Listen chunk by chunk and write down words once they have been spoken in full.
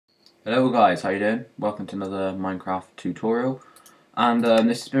Hello guys, how you doing? Welcome to another Minecraft tutorial. And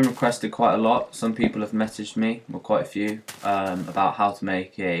this has been requested quite a lot. Some people have messaged me, well quite a few, about how to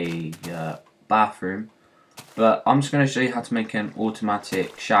make a bathroom. But I'm just going to show you how to make an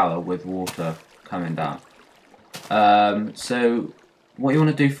automatic shower with water coming down. So what you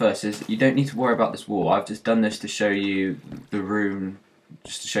want to do first is, you don't need to worry about this wall. I've just done this to show you the room,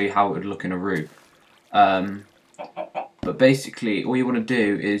 just to show you how it would look in a room. But basically, all you want to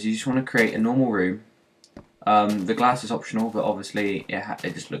do is you just want to create a normal room. The glass is optional, but obviously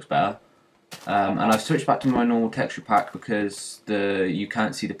it just looks better. And I've switched back to my normal texture pack because you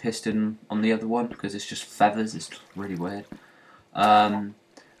can't see the piston on the other one because it's just feathers. It's really weird.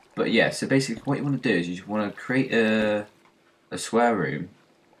 But yeah, so basically what you want to do is you just want to create a square room.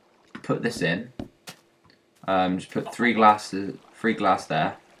 Put this in. Just put three glass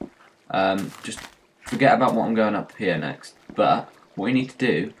there. Just forget about what I'm going up here next, but what you need to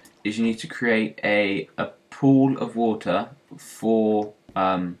do is you need to create a pool of water for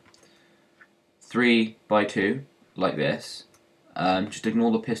 3 by 2 like this. Just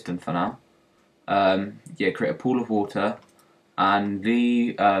ignore the piston for now. Yeah, create a pool of water and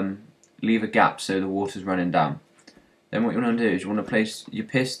leave a gap so the water's running down. Then what you want to do is you want to place your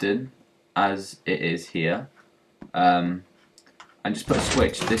piston as it is here, and just put a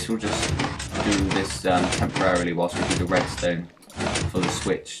switch. This will just do this temporarily whilst we do the redstone for the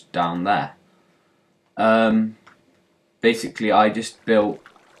switch down there. Basically, I just built.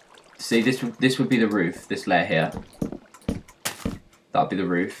 See, this would be the roof. This layer here, that would be the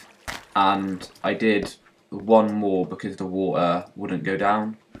roof, and I did one more because the water wouldn't go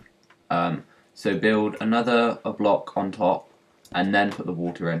down. So build another block on top, and then put the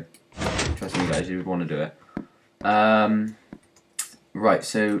water in. Trust me, guys, you would want to do it. Right,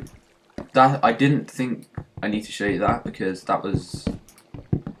 so that I didn't think I need to show you that because that was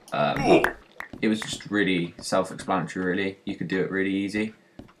it was just really self-explanatory. Really, you could do it really easy.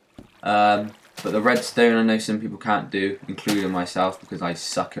 But the redstone, I know some people can't do, including myself, because I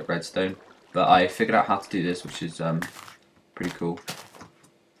suck at redstone. But I figured out how to do this, which is pretty cool.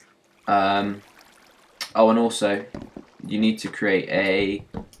 Oh, and also you need to create a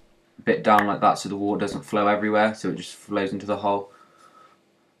bit down like that so the water doesn't flow everywhere, so it just flows into the hole.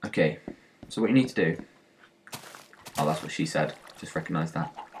 Okay, so what you need to do. Oh, that's what she said. Just recognise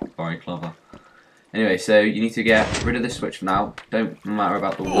that. Very clever. Anyway, so you need to get rid of this switch for now. Don't matter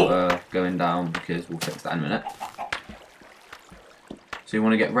about the water going down because we'll fix that in a minute. So you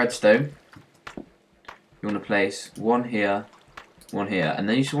want to get redstone. You want to place one here, and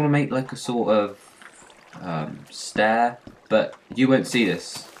then you just want to make like a sort of stair, but you won't see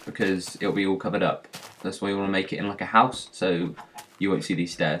this because it'll be all covered up. That's why you want to make it in like a house, so you won't see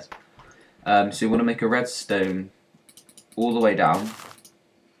these stairs. So you want to make a redstone all the way down.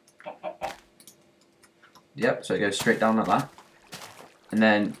 Yep, so it goes straight down like that. And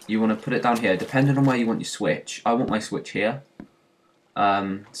then you want to put it down here, depending on where you want your switch. I want my switch here.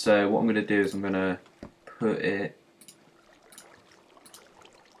 So what I'm going to do is I'm going to put it...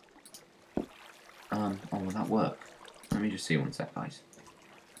 oh, will that work? Let me just see one sec, guys.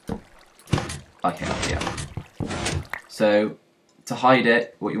 Okay, yeah. So, to hide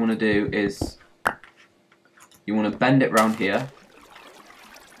it, what you want to do is you want to bend it round here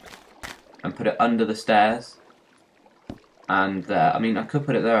and put it under the stairs and there. I mean, I could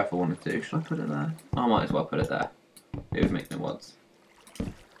put it there if I wanted to. Should I put it there? I might as well put it there. It would make no odds.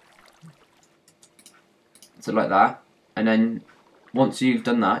 So like that, and then once you've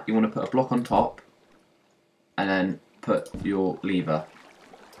done that, you want to put a block on top and then put your lever,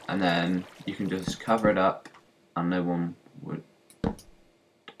 and then you can just cover it up and no one would...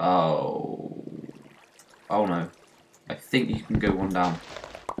 Oh no, I think you can go one down.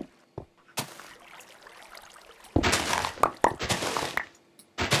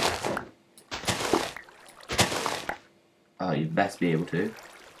 Oh, you best be able to.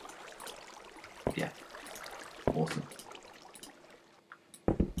 Yeah, awesome.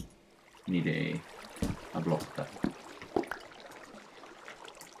 You need a block there.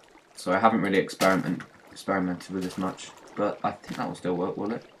 So I haven't really experimented with this much, but I think that will still work,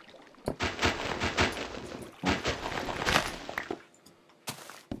 will it?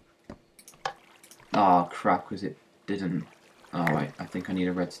 Oh crap, because it didn't. Oh right, I think I need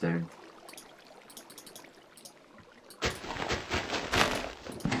a redstone.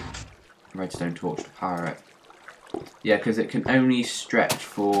 Redstone torch to power it. Yeah, because it can only stretch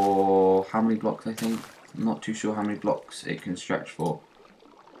for how many blocks, I think? I'm not too sure how many blocks it can stretch for.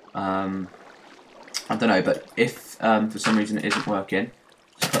 I don't know, but if for some reason it isn't working,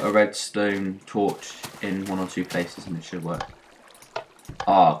 just put a redstone torch in one or two places and it should work.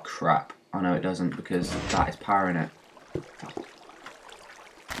 Oh crap. I know it doesn't because that is powering it.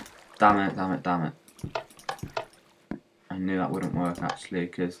 Damn it, damn it, damn it. I knew that wouldn't work actually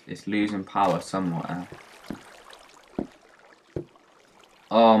because it's losing power somewhere.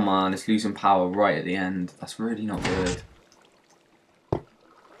 Oh man, it's losing power right at the end. That's really not good.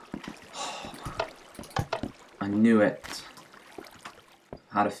 I knew it.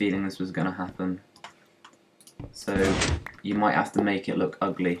 I had a feeling this was going to happen. So you might have to make it look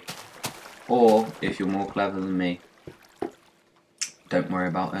ugly. Or, if you're more clever than me, don't worry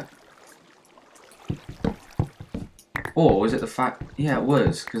about it. Or was it the fact... Yeah, it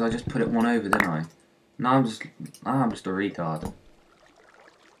was, because I just put it one over, didn't I? Now I'm just a retard.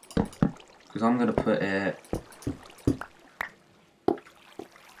 Because I'm going to put it... I'm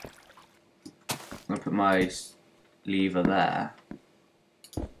going to put my lever there.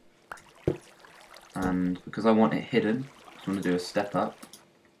 And because I want it hidden, I just want to do a step up.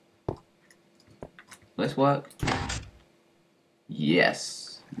 Will this work?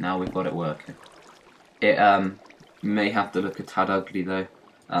 Yes! Now we've got it working. It may have to look a tad ugly though.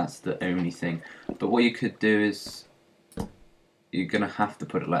 That's the only thing. But what you could do is... You're going to have to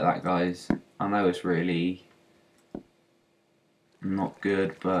put it like that, guys. I know it's really not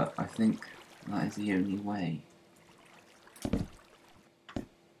good, but I think that is the only way.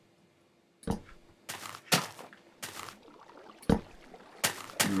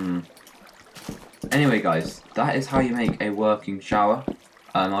 Anyway guys, that is how you make a working shower.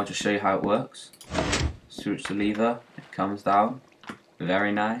 I'll just show you how it works. Switch the lever, it comes down.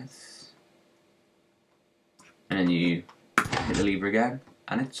 Very nice. And then you hit the lever again,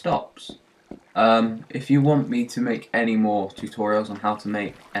 and it stops. If you want me to make any more tutorials on how to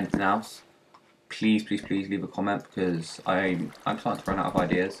make anything else, please leave a comment because I'm starting to run out of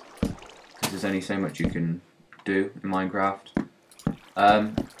ideas. Because there's only so much you can do in Minecraft.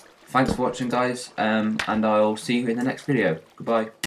 Thanks for watching guys, and I'll see you in the next video. Goodbye.